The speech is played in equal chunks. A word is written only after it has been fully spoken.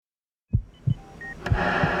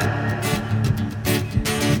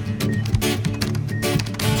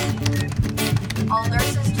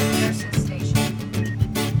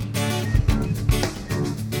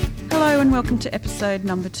and welcome to episode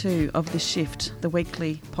number 2 of The Shift, the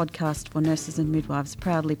weekly podcast for nurses and midwives,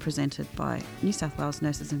 proudly presented by New South Wales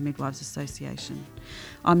Nurses and Midwives Association.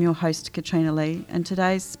 I'm your host, Katrina Lee, and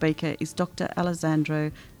today's speaker is Dr.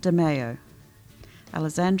 Alessandro Demaio.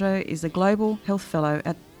 Alessandro is a Global Health Fellow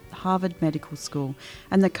at Harvard Medical School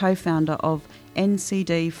and the co-founder of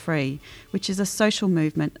NCD Free, which is a social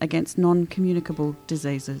movement against non-communicable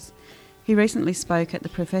diseases. He recently spoke at the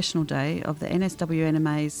professional day of the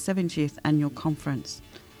NSWNMA's 70th annual conference.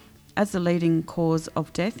 As the leading cause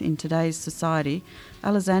of death in today's society,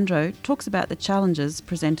 Alessandro talks about the challenges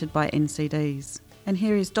presented by NCDs. And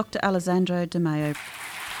here is Dr. Alessandro Demaio.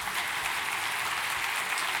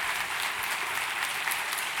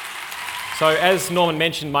 So as Norman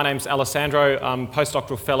mentioned, my name's Alessandro. I'm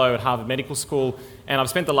postdoctoral fellow at Harvard Medical School, and I've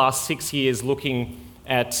spent the last 6 years looking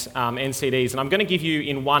at NCDs, and I'm going to give you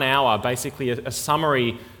in 1 hour basically a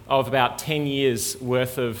summary of about 10 years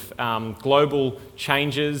worth of global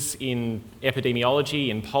changes in epidemiology,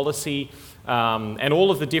 in policy, and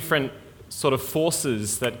all of the different sort of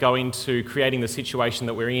forces that go into creating the situation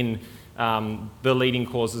that we're in, the leading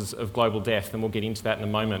causes of global death, and we'll get into that in a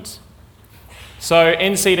moment. So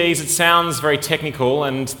NCDs, it sounds very technical,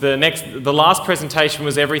 and the last presentation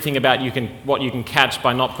was everything about what you can catch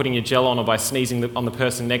by not putting your gel on or by sneezing on the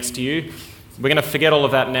person next to you. We're going to forget all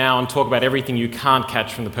of that now and talk about everything you can't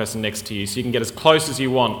catch from the person next to you. So you can get as close as you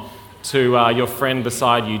want to your friend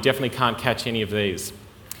beside you. Definitely can't catch any of these.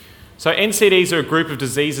 So NCDs are a group of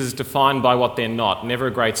diseases defined by what they're not. Never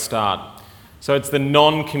a great start. So it's the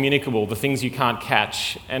non-communicable, the things you can't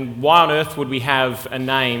catch. And why on earth would we have a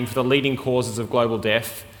name for the leading causes of global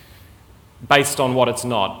death based on what it's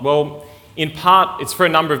not? Well, in part, it's for a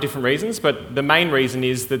number of different reasons, but the main reason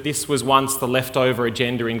is that this was once the leftover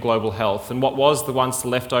agenda in global health. And what was once the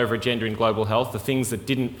leftover agenda in global health, the things that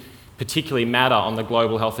didn't particularly matter on the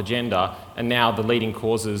global health agenda, are now the leading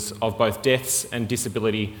causes of both deaths and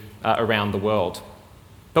disability around the world.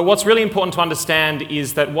 But what's really important to understand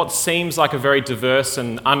is that what seems like a very diverse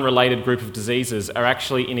and unrelated group of diseases are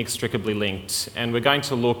actually inextricably linked. And we're going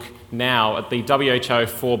to look now at the WHO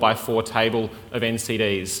 4x4 table of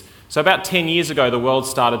NCDs. So about 10 years ago, the world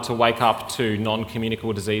started to wake up to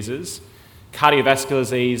non-communicable diseases, cardiovascular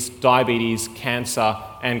disease, diabetes, cancer,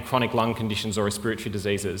 and chronic lung conditions or respiratory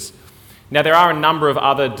diseases. Now, there are a number of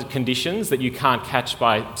other conditions that you can't catch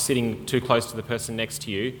by sitting too close to the person next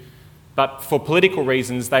to you. But for political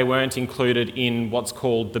reasons, they weren't included in what's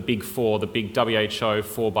called the Big Four, the big WHO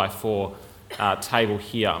 4x4 table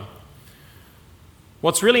here.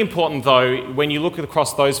 What's really important, though, when you look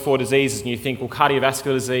across those 4 diseases and you think, well,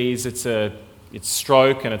 cardiovascular disease, it's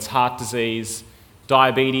stroke and it's heart disease.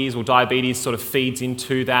 Diabetes sort of feeds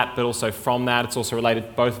into that, but also from that. It's also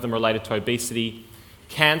related, both of them related to obesity.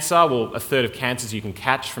 Cancer, well, a third of cancers you can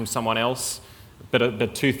catch from someone else, but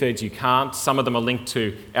 2/3 you can't. Some of them are linked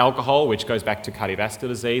to alcohol, which goes back to cardiovascular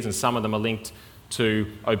disease, and some of them are linked to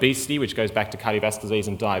obesity, which goes back to cardiovascular disease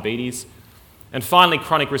and diabetes. And finally,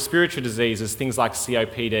 chronic respiratory diseases, things like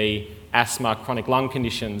COPD, asthma, chronic lung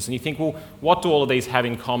conditions. And you think, well, what do all of these have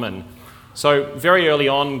in common? So very early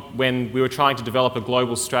on, when we were trying to develop a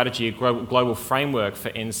global strategy, a global framework for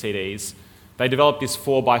NCDs, they developed this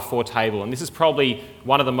 4x4 table, and this is probably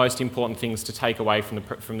one of the most important things to take away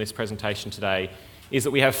from this presentation today, is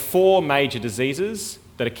that we have 4 major diseases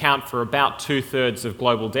that account for about 2/3 of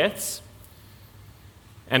global deaths,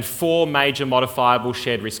 and 4 major modifiable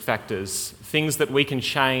shared risk factors, things that we can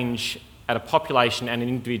change at a population and an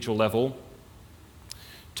individual level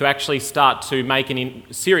to actually start to make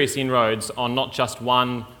serious inroads on not just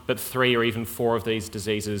 1, but 3 or even 4 of these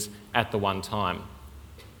diseases at the one time.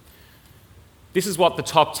 This is what the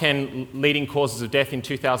top 10 leading causes of death in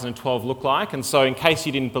 2012 look like. And so in case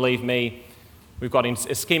you didn't believe me, we've got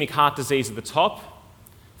ischemic heart disease at the top,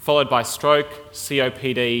 followed by stroke,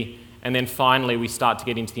 COPD, and then finally we start to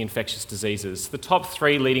get into the infectious diseases. The top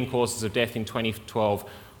 3 leading causes of death in 2012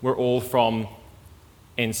 were all from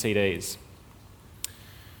NCDs.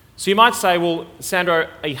 So you might say, well, Sandro,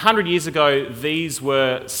 100 years ago, these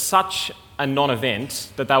were such a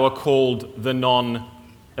non-event that they were called the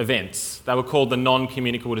non-events. They were called the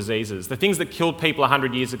non-communicable diseases. The things that killed people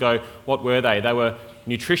 100 years ago, what were they? They were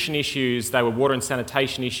nutrition issues, they were water and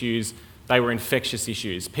sanitation issues, they were infectious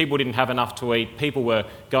issues. People didn't have enough to eat, people were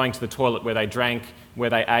going to the toilet where they drank, where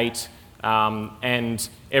they ate, and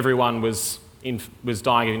everyone was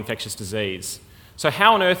dying of infectious disease. So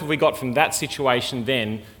how on earth have we got from that situation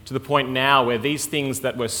then to the point now where these things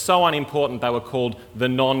that were so unimportant, they were called the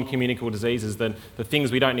non-communicable diseases, the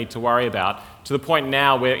things we don't need to worry about, to the point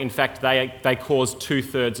now where in fact they cause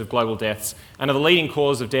 2/3 of global deaths and are the leading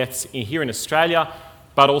cause of deaths here in Australia,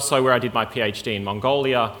 but also where I did my PhD in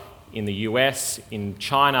Mongolia, in the US, in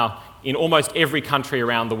China, in almost every country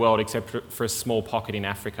around the world except for a small pocket in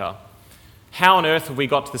Africa. How on earth have we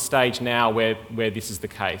got to the stage now where this is the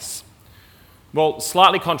case? Well,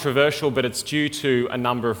 slightly controversial, but it's due to a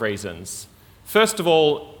number of reasons. First of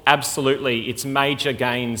all, absolutely, it's major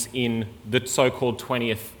gains in the so-called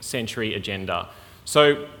 20th century agenda.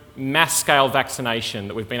 So mass-scale vaccination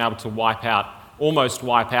that we've been able to almost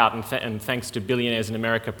wipe out, and thanks to billionaires in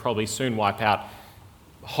America, probably soon wipe out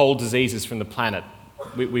whole diseases from the planet.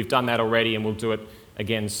 We've done that already and we'll do it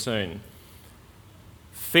again soon.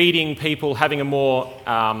 Feeding people, having a more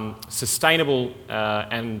sustainable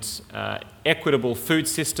and equitable food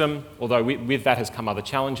system, although with that has come other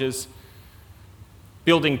challenges.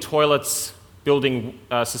 Building toilets, building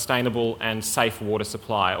sustainable and safe water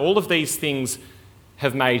supply. All of these things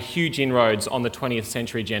have made huge inroads on the 20th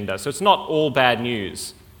century agenda. So it's not all bad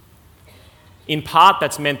news. In part,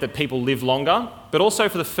 that's meant that people live longer, but also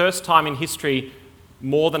for the first time in history,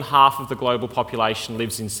 more than half of the global population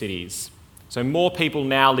lives in cities. So more people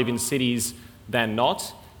now live in cities than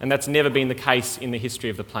not, and that's never been the case in the history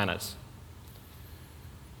of the planet.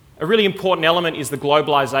 A really important element is the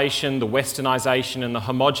globalisation, the westernisation and the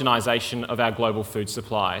homogenisation of our global food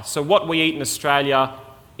supply. So what we eat in Australia,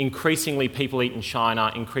 increasingly people eat in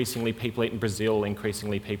China, increasingly people eat in Brazil,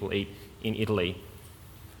 increasingly people eat in Italy.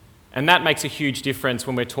 And that makes a huge difference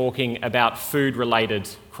when we're talking about food-related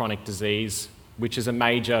chronic disease, which is a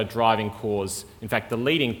major driving cause, in fact the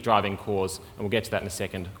leading driving cause, and we'll get to that in a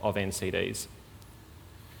second, of NCDs.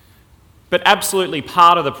 But absolutely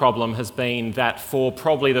part of the problem has been that for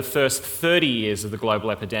probably the first 30 years of the global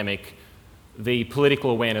epidemic, the political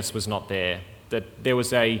awareness was not there. That there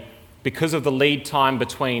was because of the lead time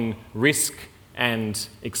between risk and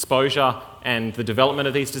exposure and the development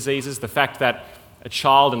of these diseases, the fact that a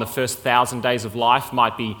child in the first 1,000 days of life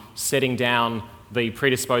might be setting down the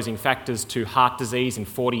predisposing factors to heart disease in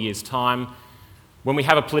 40 years' time. When we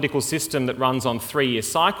have a political system that runs on 3-year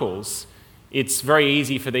cycles, it's very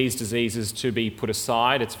easy for these diseases to be put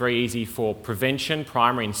aside. It's very easy for prevention,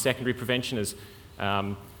 primary and secondary prevention,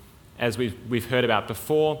 as we've heard about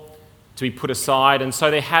before, to be put aside. And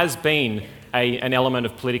so there has been an element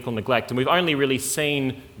of political neglect. And we've only really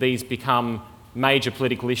seen these become major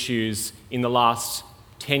political issues in the last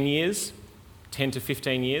 10 to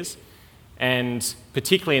 15 years. And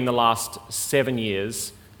particularly in the last 7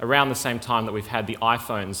 years, around the same time that we've had the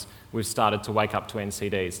iPhones, we've started to wake up to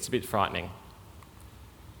NCDs. It's a bit frightening.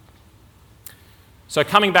 So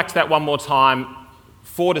coming back to that one more time,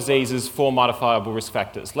 4 diseases, 4 modifiable risk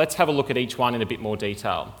factors. Let's have a look at each one in a bit more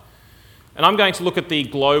detail. And I'm going to look at the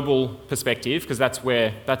global perspective because that's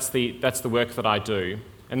the work that I do.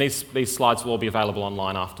 And these slides will all be available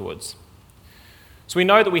online afterwards. So we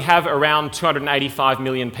know that we have around 285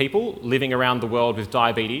 million people living around the world with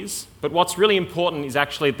diabetes, but what's really important is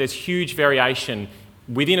actually that there's huge variation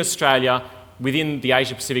within Australia, within the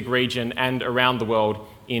Asia-Pacific region and around the world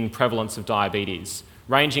in prevalence of diabetes,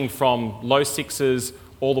 ranging from low 6s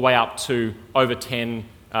all the way up to over 10,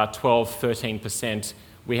 12, 13%.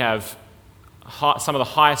 We have some of the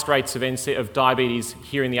highest rates of diabetes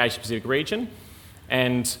here in the Asia-Pacific region,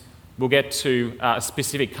 and we'll get to a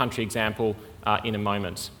specific country example in a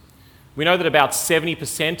moment. We know that about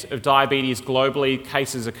 70% of diabetes globally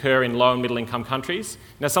cases occur in low and middle income countries.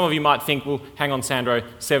 Now some of you might think, well, hang on Sandro,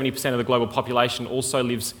 70% of the global population also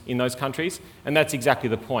lives in those countries, and that's exactly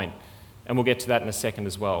the point. And we'll get to that in a second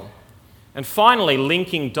as well. And finally,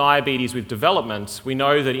 linking diabetes with development, we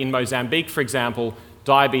know that in Mozambique, for example,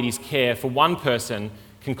 diabetes care for one person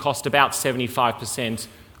can cost about 75%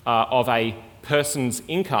 of a person's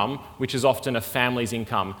income, which is often a family's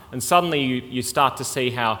income. And suddenly you start to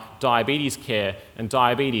see how diabetes care and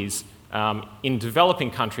diabetes in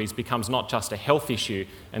developing countries becomes not just a health issue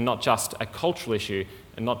and not just a cultural issue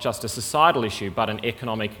and not just a societal issue, but an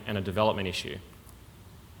economic and a development issue.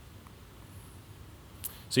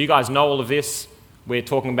 So you guys know all of this. We're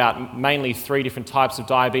talking about mainly 3 different types of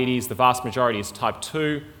diabetes. The vast majority is type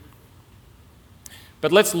 2.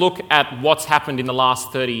 But let's look at what's happened in the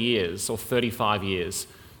last 30 years or 35 years.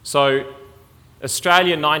 So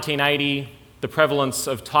Australia, 1980, the prevalence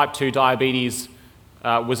of type 2 diabetes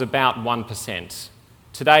was about 1%.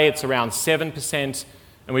 Today it's around 7%,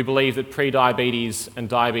 and we believe that pre-diabetes and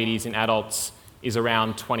diabetes in adults is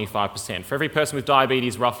around 25%. For every person with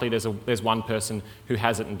diabetes, roughly there's one person who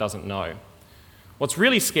has it and doesn't know. What's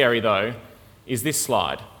really scary, though, is this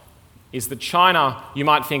slide. Is that China, you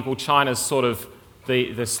might think, well, China's sort of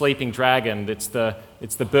the sleeping dragon, it's the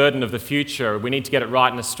burden of the future. We need to get it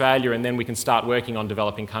right in Australia and then we can start working on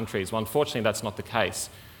developing countries. Well, unfortunately, that's not the case.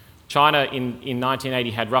 China in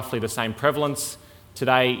 1980 had roughly the same prevalence.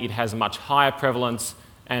 Today it has a much higher prevalence,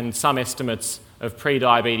 and some estimates of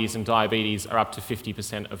pre-diabetes and diabetes are up to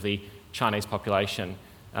 50% of the Chinese population.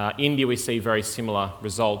 India, we see very similar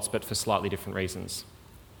results, but for slightly different reasons.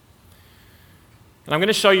 And I'm going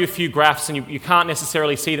to show you a few graphs, and you can't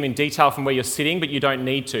necessarily see them in detail from where you're sitting, but you don't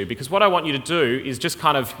need to, because what I want you to do is just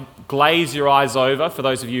kind of glaze your eyes over, for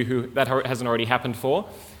those of you who that hasn't already happened for,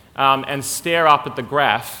 and stare up at the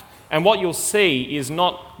graph. And what you'll see is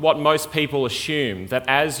not what most people assume, that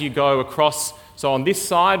as you go across, so on this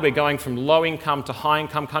side we're going from low income to high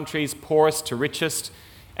income countries, poorest to richest,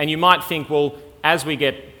 and you might think, well, as we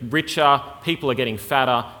get richer, people are getting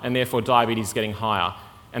fatter, and therefore diabetes is getting higher.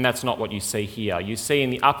 And that's not what you see here. You see in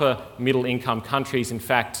the upper middle income countries, in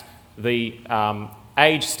fact, the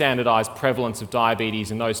age standardised prevalence of diabetes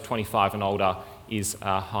in those 25 and older is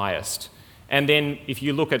highest. And then if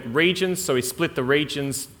you look at regions, so we split the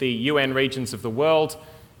regions, the UN regions of the world,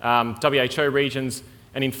 WHO regions,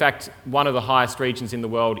 and in fact, one of the highest regions in the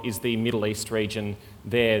world is the Middle East region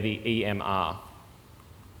there, the EMR.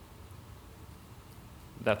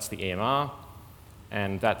 That's the EMR,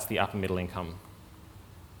 and that's the upper middle income.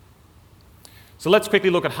 So let's quickly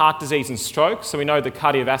look at heart disease and stroke. So we know that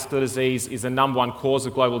cardiovascular disease is the number one cause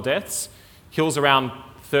of global deaths, kills around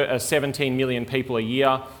 17 million people a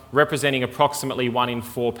year, representing approximately 1 in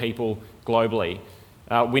 4 people globally.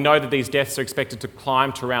 We know that these deaths are expected to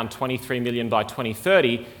climb to around 23 million by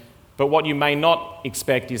 2030, but what you may not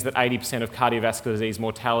expect is that 80% of cardiovascular disease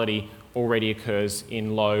mortality already occurs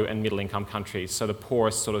in low and middle income countries, so the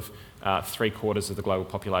poorest sort of 3/4 of the global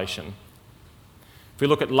population. If we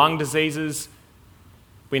look at lung diseases,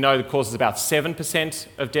 we know it causes about 7%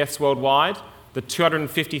 of deaths worldwide. The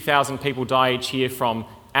 250,000 people die each year from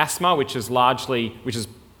asthma, which is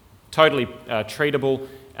totally treatable,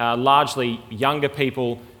 largely younger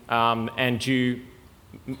people, and due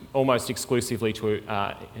almost exclusively to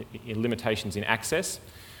limitations in access.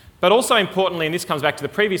 But also importantly, and this comes back to the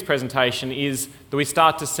previous presentation, is that we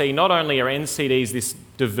start to see not only are NCDs this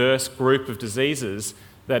diverse group of diseases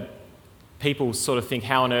that people sort of think,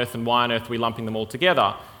 how on earth and why on earth are we lumping them all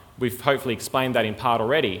together? We've hopefully explained that in part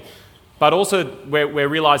already. But also we're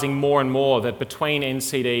realising more and more that between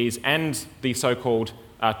NCDs and the so-called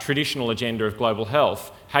traditional agenda of global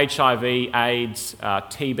health, HIV, AIDS,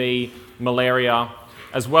 TB, malaria,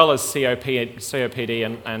 as well as COPD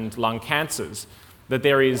and lung cancers, that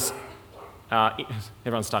there is,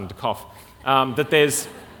 everyone's starting to cough, that there's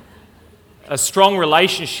a strong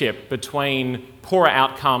relationship between poorer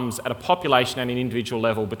outcomes at a population and an individual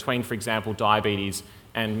level between, for example, diabetes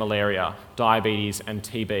and malaria, diabetes and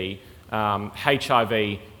TB,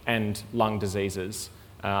 HIV and lung diseases,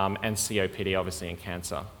 and COPD, obviously, and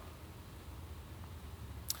cancer.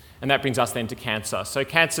 And that brings us then to cancer. So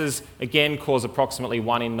cancers, again, cause approximately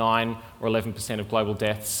 1 in 9 or 11% of global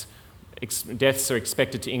deaths. Deaths are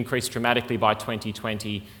expected to increase dramatically by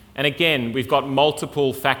 2020. And again, we've got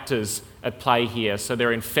multiple factors at play here. So there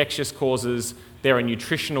are infectious causes, there are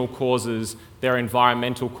nutritional causes, there are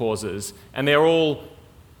environmental causes, and they're all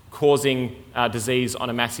causing disease on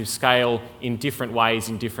a massive scale in different ways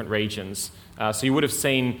in different regions. So you would have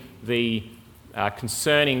seen the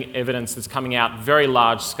concerning evidence that's coming out very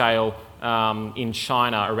large scale in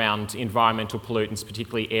China around environmental pollutants,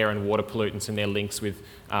 particularly air and water pollutants and their links with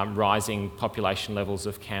rising population levels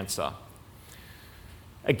of cancer.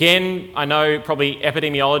 Again, I know probably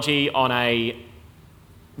epidemiology on a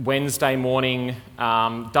Wednesday morning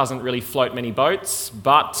doesn't really float many boats,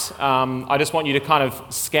 but I just want you to kind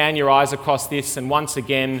of scan your eyes across this, and once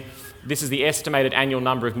again, this is the estimated annual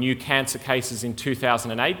number of new cancer cases in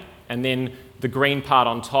 2008, and then the green part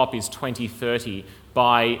on top is 2030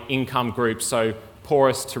 by income group, so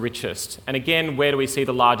poorest to richest. And again, where do we see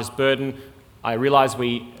the largest burden? I realise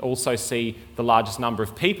we also see the largest number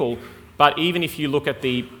of people, but even if you look at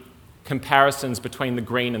the comparisons between the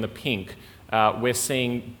green and the pink, we're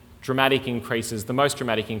seeing dramatic increases, the most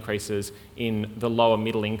dramatic increases in the lower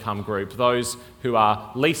middle income group, those who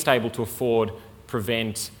are least able to afford,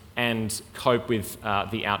 prevent and cope with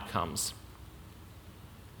the outcomes.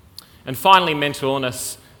 And finally, mental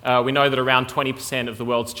illness. We know that around 20% of the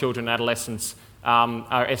world's children and adolescents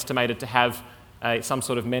are estimated to have some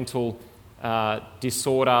sort of mental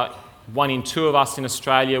disorder. 1 in 2 of us in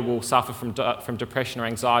Australia will suffer from depression or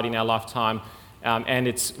anxiety in our lifetime, and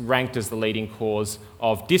it's ranked as the leading cause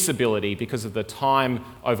of disability because of the time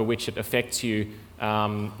over which it affects you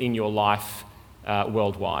in your life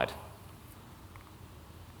worldwide.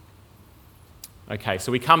 Okay,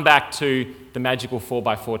 so we come back to the magical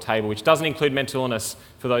 4x4 table, which doesn't include mental illness,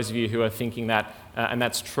 for those of you who are thinking that, and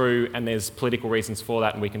that's true, and there's political reasons for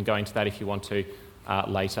that, and we can go into that if you want to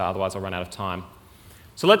later, otherwise I'll run out of time.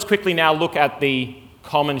 So let's quickly now look at the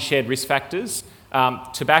common shared risk factors.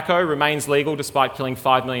 Tobacco remains legal despite killing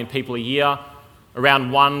 5 million people a year.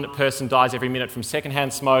 Around 1 person dies every minute from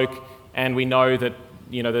secondhand smoke, and we know that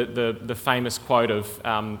the famous quote of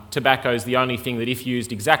tobacco is the only thing that, if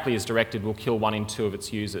used exactly as directed, will kill 1 in 2 of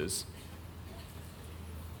its users.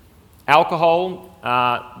 Alcohol,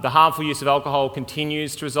 the harmful use of alcohol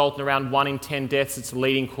continues to result in around 1 in 10 deaths. It's the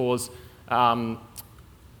leading cause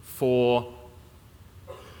for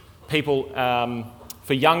people,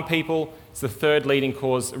 for young people. It's the 3rd leading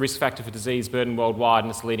cause, risk factor for disease burden worldwide,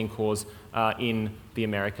 and it's the leading cause in the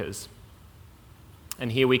Americas.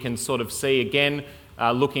 And here we can sort of see again,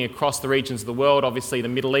 looking across the regions of the world, obviously the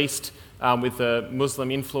Middle East, with the Muslim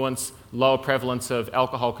influence, lower prevalence of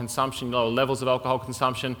alcohol consumption, lower levels of alcohol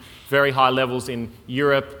consumption, very high levels in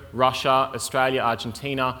Europe, Russia, Australia,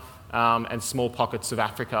 Argentina, and small pockets of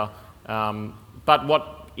Africa. But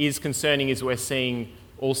what is concerning is we're seeing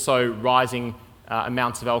also rising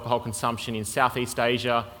amounts of alcohol consumption in Southeast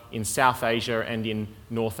Asia, in South Asia, and in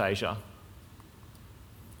North Asia.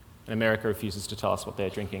 And America refuses to tell us what they're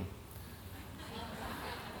drinking.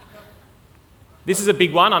 This is a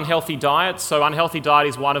big one, unhealthy diet. So unhealthy diet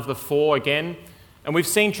is one of the 4 again. And we've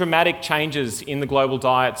seen dramatic changes in the global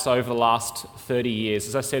diets over the last 30 years.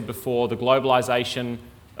 As I said before, the globalisation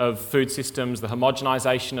of food systems, the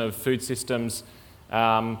homogenisation of food systems,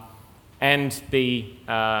 and the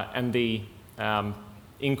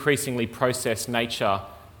increasingly processed nature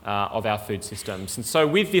of our food systems. And so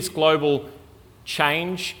with this global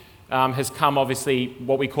change has come obviously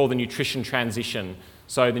what we call the nutrition transition.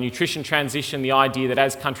 So the nutrition transition, the idea that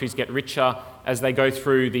as countries get richer, as they go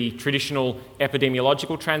through the traditional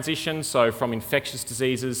epidemiological transition, so from infectious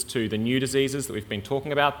diseases to the new diseases that we've been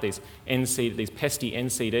talking about, these pesky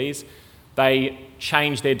NCDs, they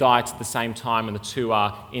change their diets at the same time, and the 2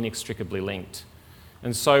 are inextricably linked.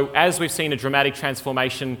 And so as we've seen a dramatic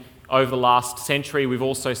transformation over the last century, we've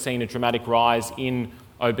also seen a dramatic rise in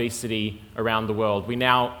obesity around the world. We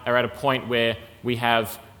now are at a point where we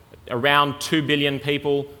have around 2 billion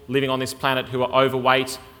people living on this planet who are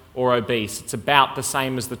overweight or obese. It's about the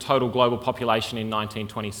same as the total global population in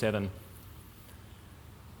 1927.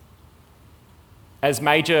 As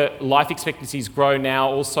major life expectancies grow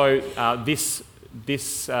now, also this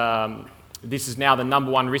is now the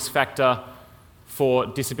number 1 risk factor for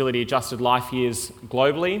disability-adjusted life years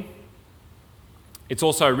globally. It's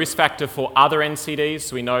also a risk factor for other NCDs,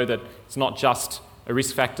 so we know that it's not just a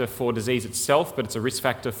risk factor for disease itself, but it's a risk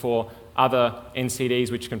factor for other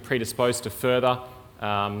NCDs which can predispose to further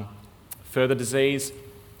disease.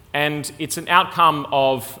 And it's an outcome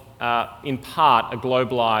of, in part, a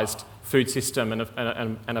globalised food system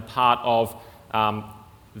and a part of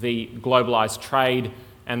the globalised trade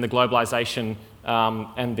and the globalisation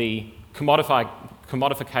and the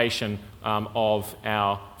commodification of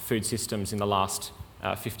our food systems in the last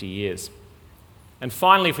 50 years. And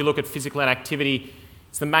finally, if we look at physical inactivity,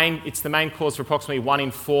 it's the main cause for approximately 1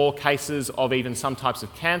 in 4 cases of even some types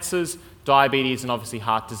of cancers, diabetes, and obviously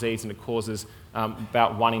heart disease, and it causes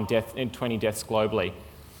about 1 in 20 deaths globally.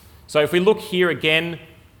 So if we look here again,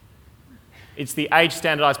 it's the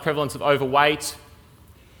age-standardised prevalence of overweight,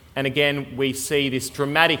 and again we see this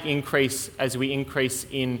dramatic increase as we increase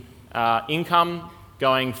in income,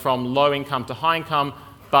 going from low income to high income,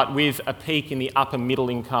 but with a peak in the upper middle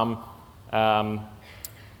income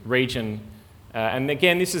region. And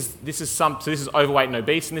again, this is overweight and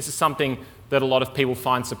obese, and this is something that a lot of people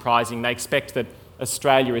find surprising. They expect that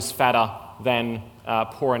Australia is fatter than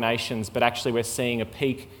poorer nations, but actually we're seeing a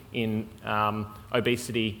peak in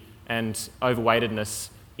obesity and overweightedness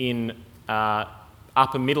in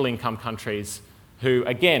upper middle income countries who,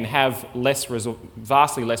 again, have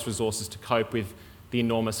vastly less resources to cope with the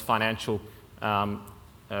enormous financial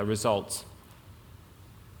results.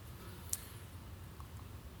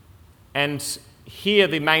 And here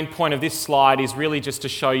the main point of this slide is really just to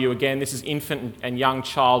show you, again, this is infant and young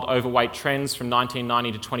child overweight trends from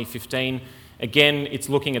 1990 to 2015. Again, it's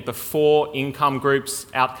looking at the 4 income groups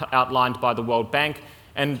outlined by the World Bank,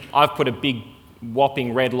 and I've put a big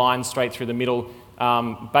whopping red line straight through the middle.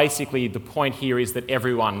 Basically, the point here is that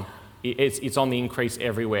everyone, it's on the increase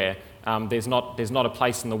everywhere. There's not a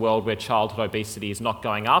place in the world where childhood obesity is not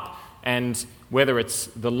going up, and whether it's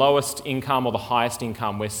the lowest income or the highest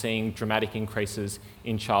income, we're seeing dramatic increases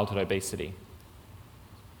in childhood obesity.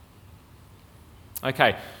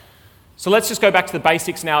 Okay, So let's just go back to the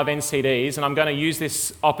basics now of NCDs, and I'm going to use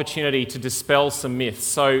this opportunity to dispel some myths.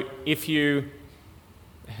 So if you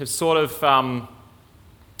have sort of, a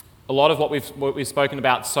lot of what we've spoken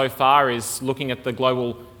about so far is looking at the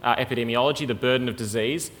global epidemiology, the burden of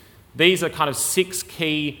disease. These are kind of 6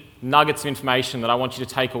 key nuggets of information that I want you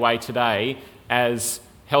to take away today as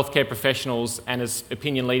healthcare professionals and as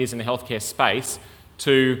opinion leaders in the healthcare space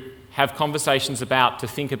to have conversations about, to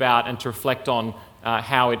think about and to reflect on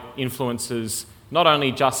how it influences not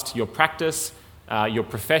only just your practice, your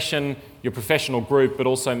profession, your professional group, but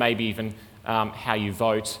also maybe even how you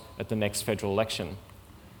vote at the next federal election.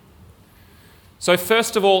 So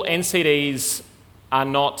first of all, NCDs are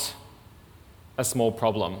not a small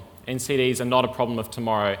problem. NCDs are not a problem of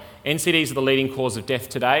tomorrow. NCDs are the leading cause of death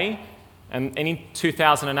today, and in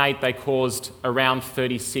 2008 they caused around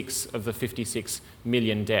 36 of the 56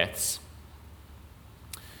 million deaths.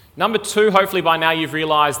 Number 2, hopefully by now you've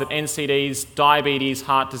realised that NCDs, diabetes,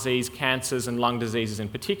 heart disease, cancers and lung diseases in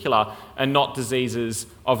particular are not diseases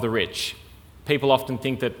of the rich. People often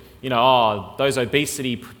think that, those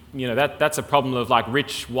obesity, that's a problem of like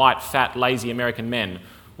rich, white, fat, lazy American men.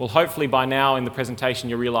 Well, hopefully by now in the presentation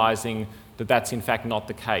you're realising that that's in fact not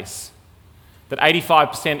the case. That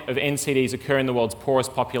 85% of NCDs occur in the world's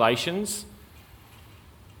poorest populations,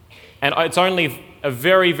 and it's only a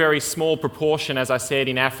very, very small proportion, as I said,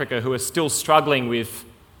 in Africa who are still struggling with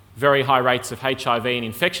very high rates of HIV and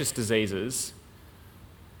infectious diseases,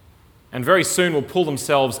 and very soon will pull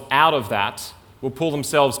themselves out of that, will pull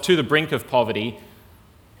themselves to the brink of poverty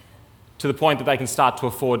to the point that they can start to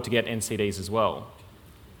afford to get NCDs as well.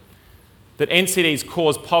 That NCDs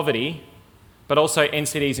cause poverty, but also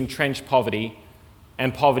NCDs entrench poverty,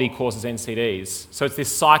 and poverty causes NCDs. So it's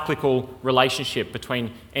this cyclical relationship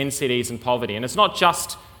between NCDs and poverty. And it's not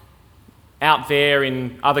just out there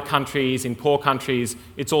in other countries, in poor countries,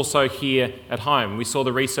 it's also here at home. We saw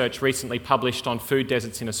the research recently published on food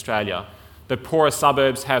deserts in Australia. The poorer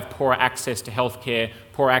suburbs have poorer access to healthcare,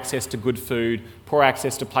 poorer access to good food, poorer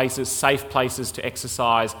access to places, safe places to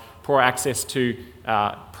exercise, poorer access to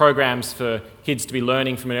programs for kids to be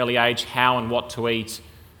learning from an early age how and what to eat,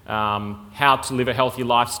 how to live a healthy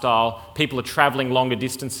lifestyle. People are travelling longer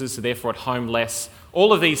distances, so therefore at home less.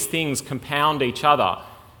 All of these things compound each other,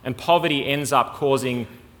 and poverty ends up causing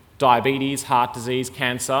diabetes, heart disease,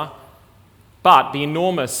 cancer. But the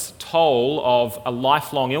enormous toll of a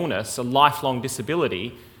lifelong illness, a lifelong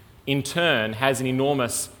disability, in turn has an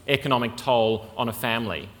enormous economic toll on a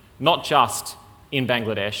family, not just in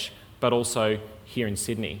Bangladesh, but also here in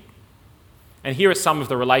Sydney. And here are some of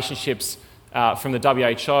the relationships from the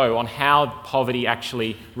WHO on how poverty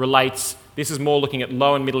actually relates. This is more looking at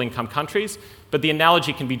low and middle income countries, but the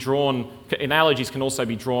analogies can also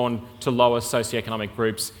be drawn to lower socioeconomic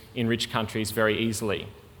groups in rich countries very easily.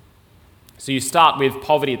 So you start with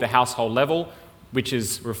poverty at the household level, which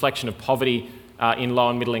is a reflection of poverty in low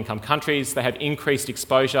and middle income countries. They have increased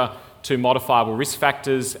exposure to modifiable risk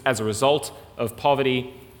factors as a result of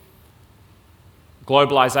poverty.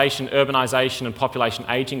 Globalisation, urbanisation and population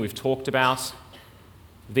ageing we've talked about.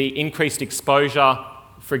 The increased exposure,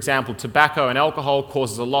 for example, tobacco and alcohol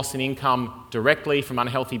causes a loss in income directly from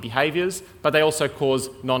unhealthy behaviours, but they also cause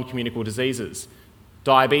non-communicable diseases.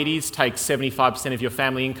 Diabetes takes 75% of your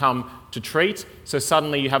family income to treat, so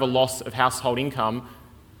suddenly you have a loss of household income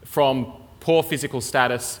from poor physical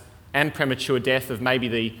status and premature death of maybe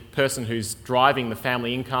the person who's driving the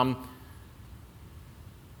family income,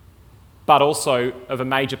 but also of a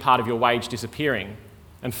major part of your wage disappearing.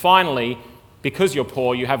 And finally, because you're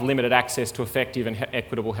poor, you have limited access to effective and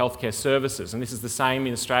equitable healthcare services. And this is the same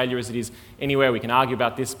in Australia as it is anywhere. We can argue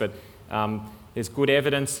about this, but there's good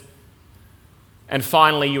evidence. And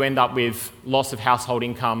finally, you end up with loss of household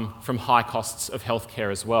income from high costs of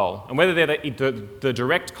healthcare as well. And whether they're the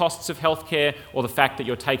direct costs of healthcare or the fact that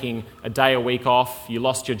you're taking a day a week off, you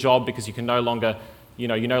lost your job because you can no longer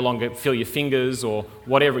feel your fingers or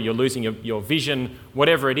whatever, you're losing your vision,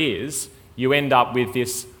 whatever it is, you end up with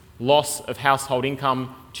this loss of household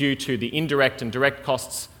income due to the indirect and direct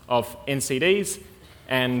costs of NCDs,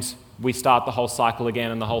 and we start the whole cycle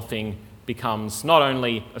again, and the whole thing becomes not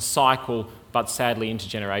only a cycle, but sadly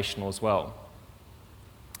intergenerational as well.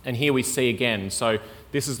 And here we see again, so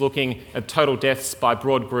this is looking at total deaths by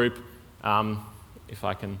broad group. If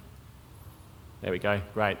I can, there we go,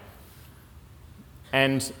 great.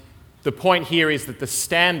 And the point here is that the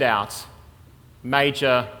standout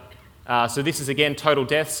major, so this is again total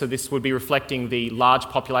deaths, so this would be reflecting the large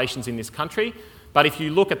populations in this country. But if you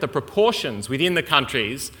look at the proportions within the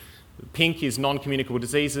countries, pink is non-communicable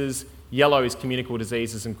diseases, yellow is communicable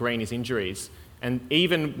diseases, and green is injuries. And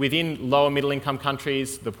even within lower middle income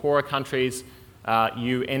countries, the poorer countries,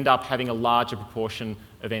 you end up having a larger proportion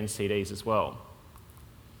of NCDs as well.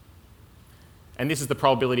 And this is the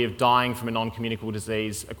probability of dying from a non-communicable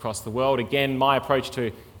disease across the world. Again, my approach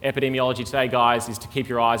to epidemiology today, guys, is to keep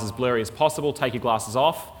your eyes as blurry as possible, take your glasses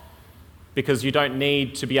off, because you don't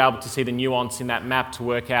need to be able to see the nuance in that map to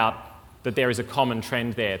work out that there is a common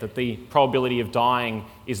trend there, that the probability of dying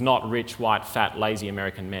is not rich, white, fat, lazy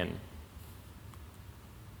American men.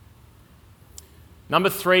 Number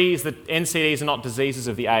 3 is that NCDs are not diseases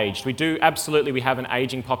of the aged. We have an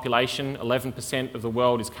ageing population. 11% of the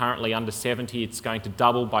world is currently under 70. It's going to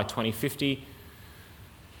double by 2050.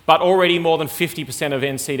 But already more than 50% of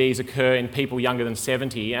NCDs occur in people younger than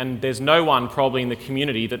 70, and there's no one probably in the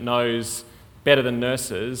community that knows better than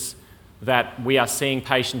nurses that we are seeing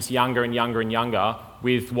patients younger and younger and younger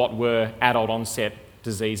with what were adult onset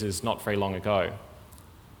diseases not very long ago.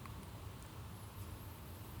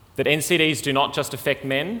 That NCDs do not just affect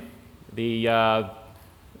men. They're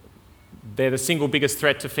the single biggest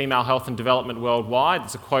threat to female health and development worldwide.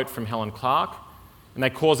 It's a quote from Helen Clark. And they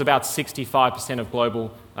cause about 65% of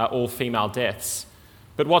global all-female deaths.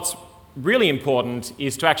 But what's really important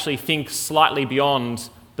is to actually think slightly beyond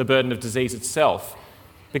the burden of disease itself.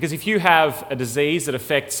 Because if you have a disease that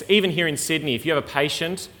affects, even here in Sydney, if you have a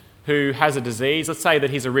patient who has a disease, let's say that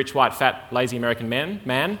he's a rich, white, fat, lazy American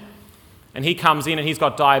man, and he comes in and he's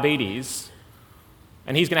got diabetes,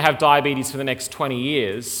 and he's going to have diabetes for the next 20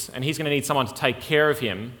 years, and he's going to need someone to take care of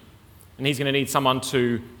him, and he's going to need someone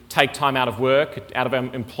to take time out of work, out of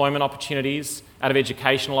employment opportunities, out of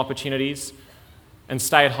educational opportunities, and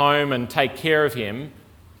stay at home and take care of him.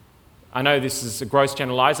 I know this is a gross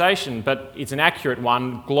generalisation, but it's an accurate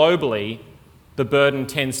one. Globally, the burden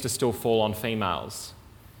tends to still fall on females.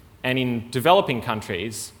 And in developing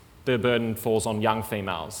countries, the burden falls on young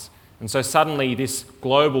females. And so suddenly this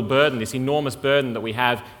global burden, this enormous burden that we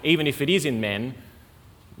have, even if it is in men,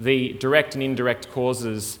 the direct and indirect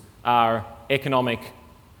causes are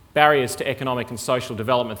barriers to economic and social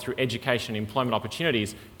development through education and employment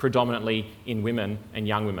opportunities, predominantly in women and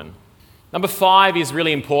young women. Number 5 is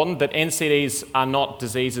really important, that NCDs are not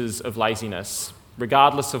diseases of laziness.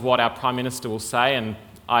 Regardless of what our Prime Minister will say, and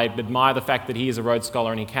I admire the fact that he is a Rhodes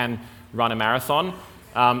Scholar and he can run a marathon,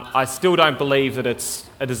 I still don't believe that it's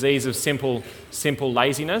a disease of simple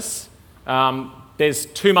laziness. There's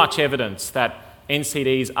too much evidence that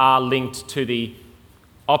NCDs are linked to the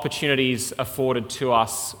opportunities afforded to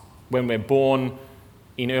us when we're born,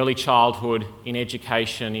 in early childhood, in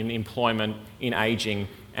education, in employment, in ageing,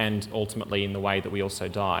 and ultimately in the way that we also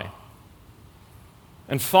die.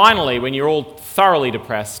 And finally, when you're all thoroughly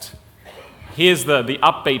depressed, here's the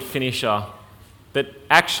upbeat finisher, that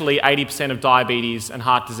actually 80% of diabetes and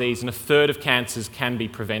heart disease and a third of cancers can be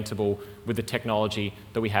preventable with the technology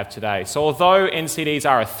that we have today. So although NCDs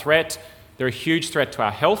are a threat, they're a huge threat to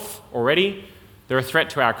our health already, they're a threat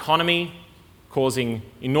to our economy, causing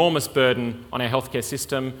enormous burden on our healthcare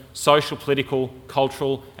system, social, political,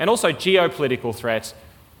 cultural, and also geopolitical threat.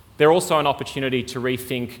 They're also an opportunity to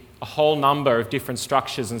rethink a whole number of different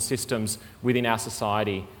structures and systems within our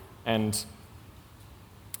society and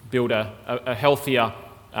build a healthier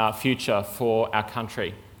future for our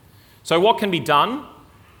country. So what can be done?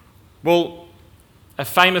 Well, a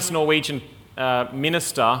famous Norwegian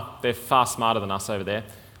minister, they're far smarter than us over there,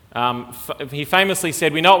 he famously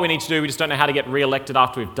said, "We know what we need to do, we just don't know how to get re-elected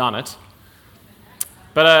after we've done it."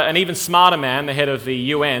 But an even smarter man, the head of the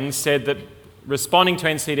UN, said that responding to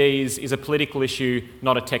NCDs is a political issue,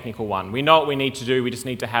 not a technical one. We know what we need to do, we just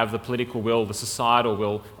need to have the political will, the societal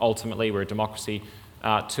will, ultimately, we're a democracy,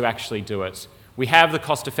 to actually do it. We have the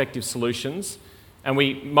cost-effective solutions, and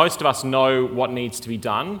most of us know what needs to be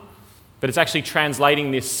done, but it's actually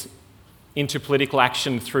translating this into political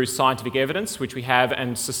action through scientific evidence, which we have,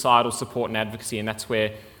 and societal support and advocacy, and that's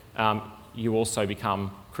where you also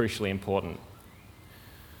become crucially important.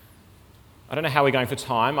 I don't know how we're going for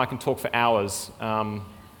time. I can talk for hours.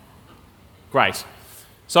 Great.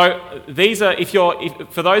 So these are,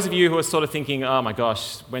 for those of you who are sort of thinking, oh my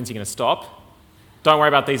gosh, when's he going to stop? Don't worry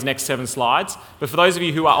about these next 7 slides. But for those of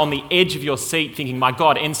you who are on the edge of your seat thinking, my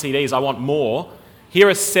God, NCDs, I want more, here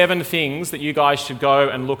are 7 things that you guys should go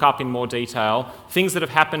and look up in more detail, things that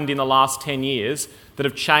have happened in the last 10 years that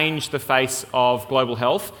have changed the face of global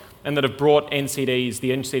health and that have brought NCDs,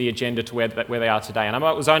 the NCD agenda, to where they are today. And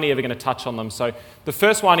I was only ever going to touch on them. So the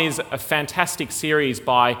first one is a fantastic series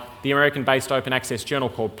by the American-based open access journal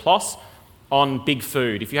called PLOS on big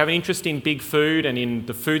food. If you have an interest in big food and in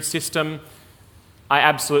the food system, I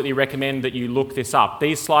absolutely recommend that you look this up.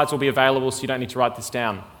 These slides will be available, so you don't need to write this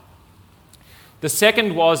down. The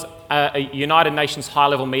second was a United Nations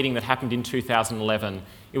high-level meeting that happened in 2011.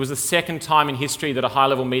 It was the second time in history that a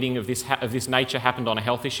high-level meeting of this nature happened on a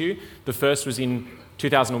health issue. The first was in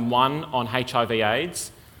 2001 on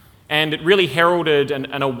HIV/AIDS. And it really heralded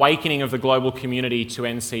an awakening of the global community to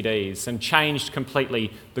NCDs and changed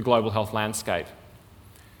completely the global health landscape.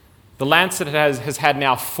 The Lancet has had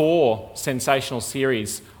now 4 sensational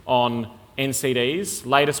series on NCDs.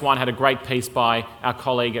 Latest one had a great piece by our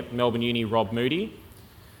colleague at Melbourne Uni, Rob Moody.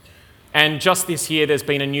 And just this year, there's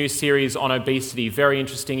been a new series on obesity. Very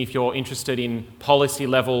interesting if you're interested in policy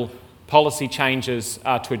changes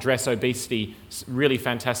to address obesity. Really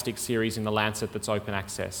fantastic series in The Lancet that's open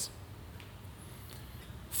access.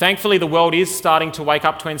 Thankfully, the world is starting to wake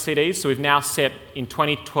up to NCDs. So we've now set, in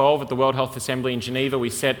 2012 at the World Health Assembly in Geneva, we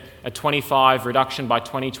set a 25 reduction by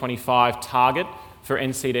 2025 target for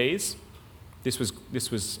NCDs. This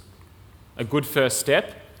was a good first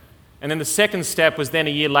step. And then the second step was then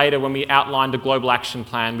a year later when we outlined a global action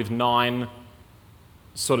plan with 9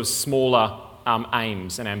 sort of smaller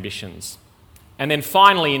aims and ambitions. And then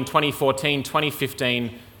finally in 2014,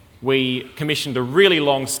 2015, we commissioned a really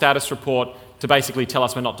long status report to basically tell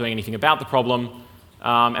us we're not doing anything about the problem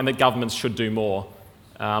and that governments should do more.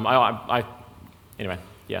 Anyway,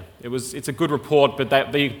 yeah, it's a good report, but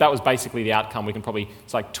that was basically the outcome.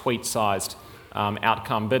 It's like tweet-sized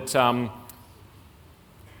outcome, but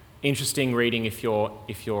interesting reading if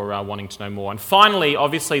you're wanting to know more. And finally,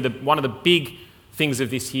 obviously, one of the big things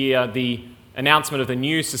of this year, the announcement of the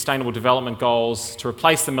new Sustainable Development Goals to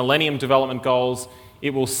replace the Millennium Development Goals.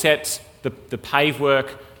 It will set the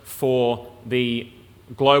pavework for the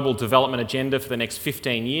global development agenda for the next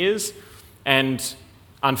 15 years. And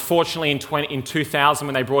unfortunately, in 2000,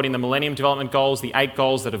 when they brought in the Millennium Development Goals, the 8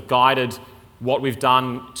 goals that have guided what we've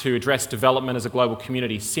done to address development as a global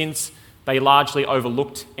community since, they largely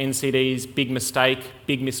overlooked NCDs, big mistake,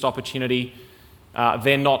 big missed opportunity.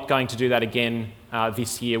 They're not going to do that again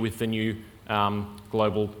this year with the new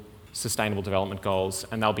global Sustainable Development Goals,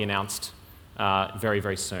 and they'll be announced very,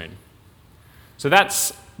 very soon. So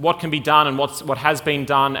that's what can be done and what has been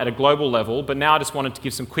done at a global level, but now I just wanted to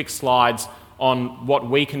give some quick slides on what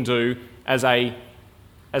we can do as a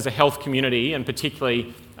health community, and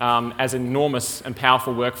particularly as an enormous and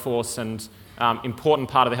powerful workforce and important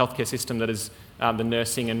part of the healthcare system that is the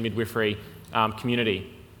nursing and midwifery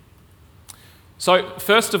community. So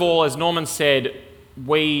first of all, as Norman said,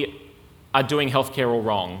 we are doing healthcare all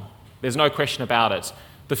wrong. There's no question about it.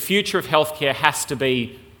 The future of healthcare has to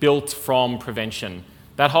be built from prevention.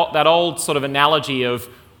 That old sort of analogy of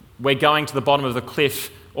we're going to the bottom of the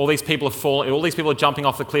cliff, all these people are jumping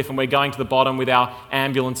off the cliff, and we're going to the bottom with our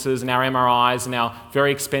ambulances and our MRIs and our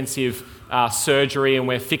very expensive surgery, and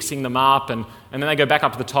we're fixing them up, and then they go back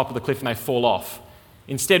up to the top of the cliff and they fall off.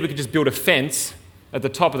 Instead, we could just build a fence at the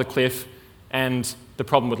top of the cliff and the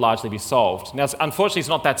problem would largely be solved. Now, unfortunately, it's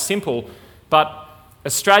not that simple, but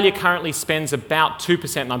Australia currently spends about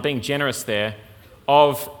 2%, and I'm being generous there,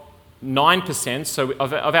 of 9%, so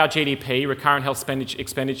of our GDP, recurrent health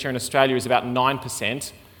expenditure in Australia is about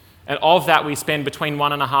 9%, and of that we spend between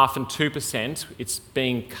 1.5% and 2%, it's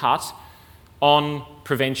being cut, on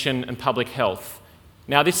prevention and public health.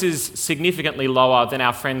 Now, this is significantly lower than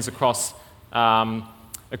our friends across the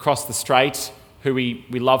strait, who we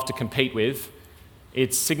love to compete with.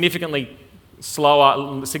 It's significantly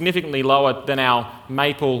lower than our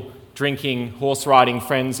maple drinking, horse riding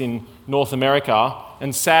friends in North America,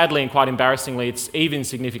 and sadly and quite embarrassingly, it's even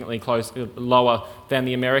significantly lower than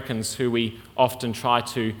the Americans, who we often try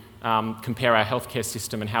to compare our healthcare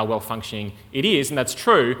system and how well functioning it is, and that's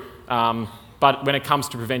true. But when it comes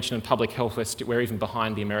to prevention and public health, we're even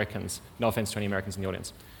behind the Americans. No offence to any Americans in the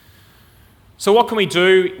audience. So what can we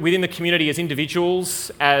do within the community as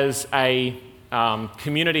individuals, as a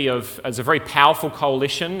community, as a very powerful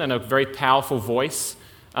coalition and a very powerful voice,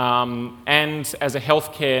 and as a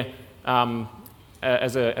healthcare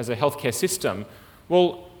system?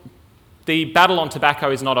 Well, the battle on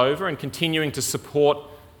tobacco is not over, and continuing to support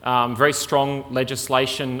very strong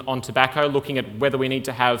legislation on tobacco, looking at whether we need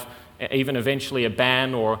to have even eventually a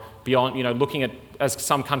ban or beyond, looking at, as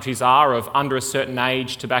some countries are, of under a certain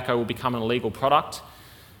age, tobacco will become an illegal product.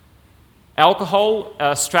 Alcohol,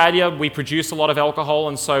 Australia, we produce a lot of alcohol,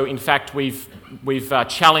 and so in fact we've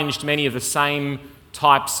challenged many of the same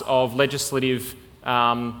types of legislative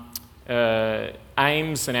aims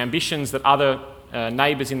and ambitions that other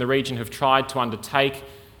neighbours in the region have tried to undertake.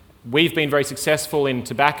 We've been very successful in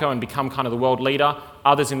tobacco and become kind of the world leader.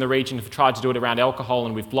 Others in the region have tried to do it around alcohol,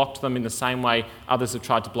 and we've blocked them in the same way others have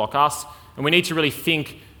tried to block us. And we need to really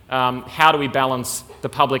think how do we balance the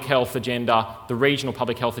public health agenda, the regional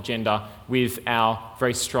public health agenda, with our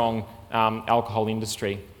very strong alcohol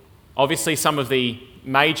industry. Obviously, some of the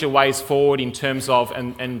major ways forward in terms of,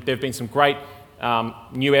 and there have been some great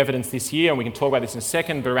new evidence this year, and we can talk about this in a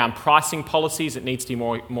second, but around pricing policies, it needs to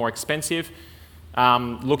be more expensive.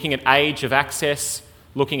 Looking at age of access,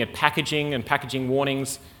 looking at packaging and packaging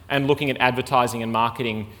warnings, and looking at advertising and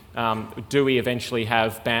marketing. Do we eventually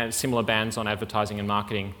have similar bans on advertising and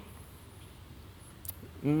marketing?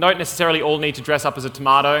 Don't necessarily all need to dress up as a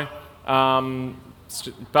tomato,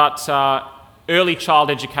 but early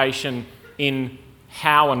child education in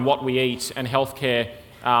how and what we eat and healthcare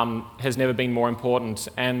has never been more important.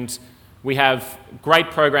 And we have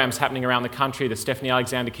great programs happening around the country. The Stephanie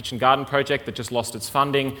Alexander Kitchen Garden Project that just lost its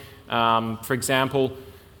funding, for example.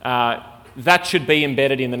 That should be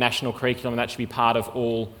embedded in the national curriculum, and that should be part of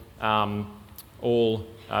all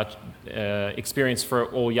experience for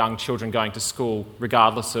all young children going to school,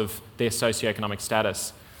 regardless of their socioeconomic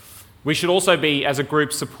status. We should also be, as a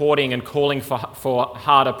group, supporting and calling for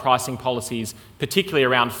harder pricing policies, particularly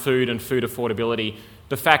around food and food affordability.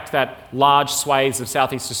 The fact that large swathes of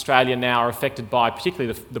Southeast Australia now are affected by,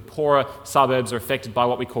 particularly the poorer suburbs, are affected by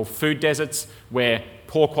what we call food deserts, where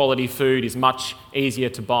poor quality food is much easier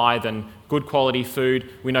to buy than good quality food.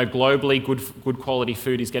 We know globally good quality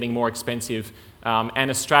food is getting more expensive. And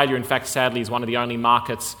Australia, in fact, sadly, is one of the only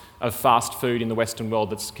markets of fast food in the Western world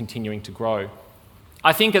that's continuing to grow.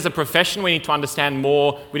 I think as a profession we need to understand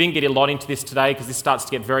more. We didn't get a lot into this today because this starts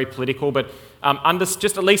to get very political, but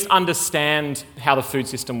just at least understand how the food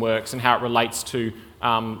system works and how it relates to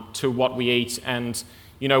what we eat. And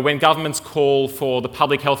when governments call for the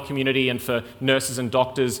public health community and for nurses and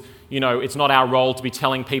doctors, it's not our role to be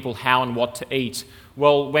telling people how and what to eat.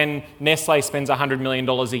 Well, when Nestle spends $100 million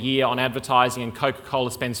a year on advertising and Coca-Cola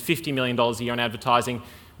spends $50 million a year on advertising,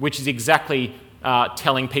 which is exactly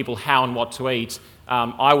telling people how and what to eat,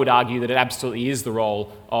 I would argue that it absolutely is the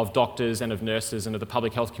role of doctors and of nurses and of the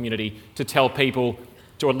public health community to tell people,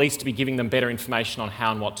 or at least to be giving them better information on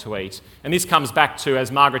how and what to eat. And this comes back to, as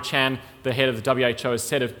Margaret Chan, the head of the WHO, has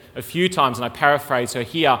said a few times, and I paraphrase her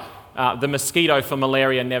here, the mosquito for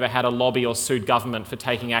malaria never had a lobby or sued government for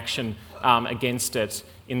taking action against it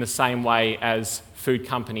in the same way as food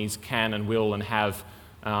companies can and will and have.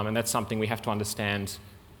 And that's something we have to understand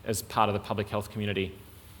as part of the public health community.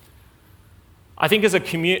 I think as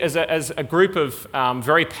a group of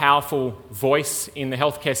very powerful voice in the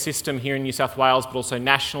healthcare system here in New South Wales, but also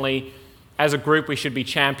nationally, as a group we should be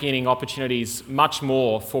championing opportunities much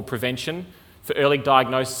more for prevention, for early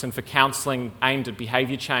diagnosis and for counselling aimed at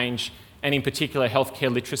behaviour change, and in particular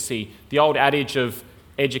healthcare literacy. The old adage of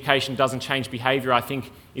education doesn't change behaviour, I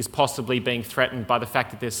think, is possibly being threatened by the fact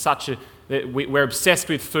that there's we're obsessed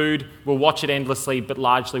with food, we'll watch it endlessly, but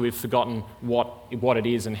largely we've forgotten what it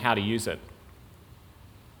is and how to use it.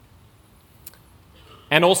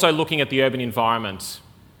 And also looking at the urban environment.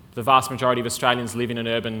 The vast majority of Australians live in an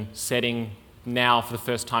urban setting. Now, for the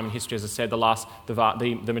first time in history, as I said,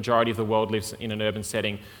 the majority of the world lives in an urban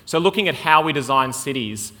setting. So looking at how we design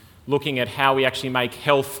cities, looking at how we actually make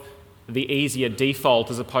health the easier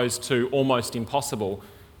default as opposed to almost impossible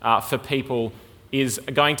for people is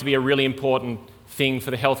going to be a really important thing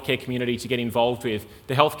for the healthcare community to get involved with.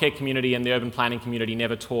 The healthcare community and the urban planning community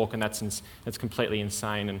never talk, and that's completely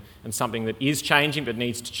insane and something that is changing but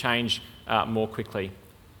needs to change more quickly.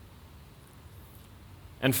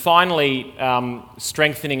 And finally,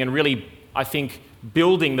 strengthening and really, I think,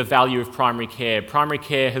 building the value of primary care. Primary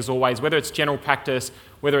care has always, whether it's general practice,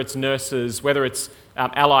 whether it's nurses, whether it's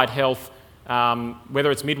allied health,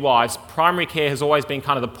 whether it's midwives, primary care has always been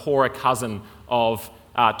kind of the poorer cousin of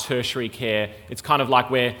tertiary care. It's kind of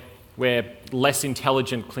like where less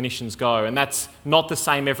intelligent clinicians go, and that's not the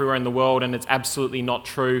same everywhere in the world, and it's absolutely not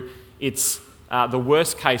true. It's the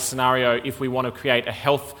worst case scenario if we want to create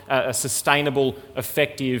a sustainable,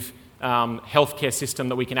 effective healthcare system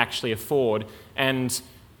that we can actually afford. And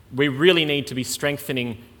we really need to be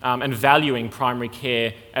strengthening and valuing primary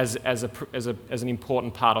care as an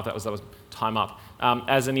important part of that. That was time up.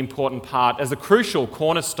 As an important part, as a crucial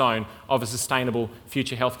cornerstone of a sustainable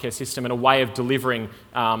future healthcare system and a way of delivering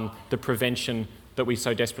the prevention that we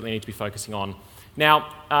so desperately need to be focusing on. Now,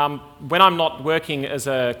 when I'm not working as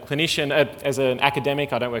a clinician, as an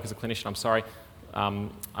academic, I don't work as a clinician, I'm sorry.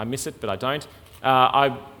 I miss it, but I don't.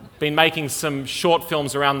 I've been making some short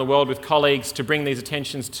films around the world with colleagues to bring these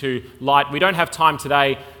attentions to light. We don't have time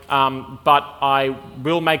today, but I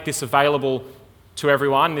will make this available to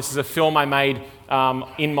everyone. This is a film I made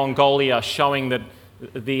in Mongolia showing that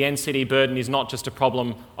the NCD burden is not just a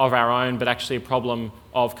problem of our own, but actually a problem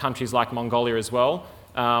of countries like Mongolia as well.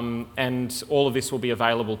 and all of this will be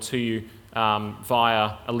available to you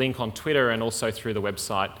via a link on Twitter and also through the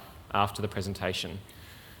website after the presentation.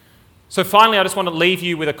 So finally, I just want to leave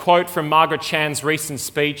you with a quote from Margaret Chan's recent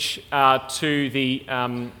speech to the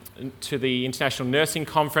International Nursing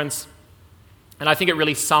Conference. And I think it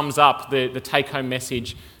really sums up the take-home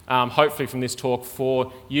message, hopefully from this talk,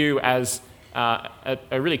 for you as a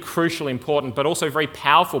really crucial, important, but also very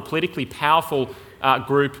powerful, politically powerful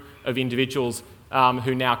group of individuals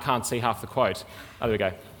who now can't see half the quote. Oh, there we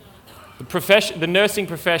go. The nursing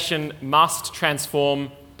profession must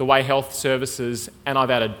transform the way health services, and I've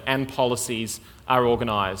added, and policies are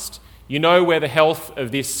organised. You know where the health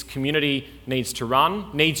of this community needs you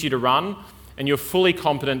to run, and you're fully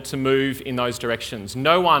competent to move in those directions.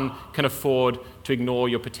 No one can afford to ignore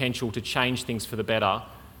your potential to change things for the better.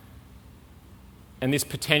 And this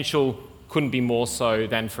potential couldn't be more so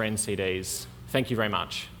than for NCDs. Thank you very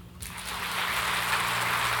much.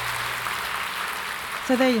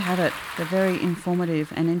 So there you have it, the very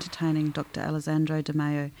informative and entertaining Dr. Alessandro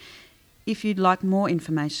Demaio. If you'd like more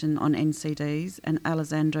information on NCDs and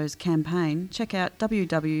Alessandro's campaign, check out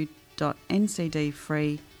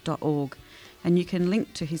www.ncdfree.org, and you can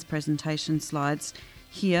link to his presentation slides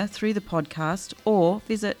here through the podcast, or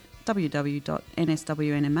visit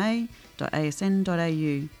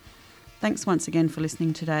www.nswnma.asn.au. Thanks once again for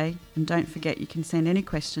listening today, and don't forget you can send any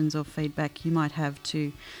questions or feedback you might have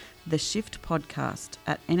to the Shift podcast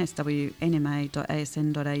at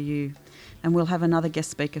nswnma.asn.au, and we'll have another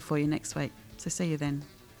guest speaker for you next week. So see you then.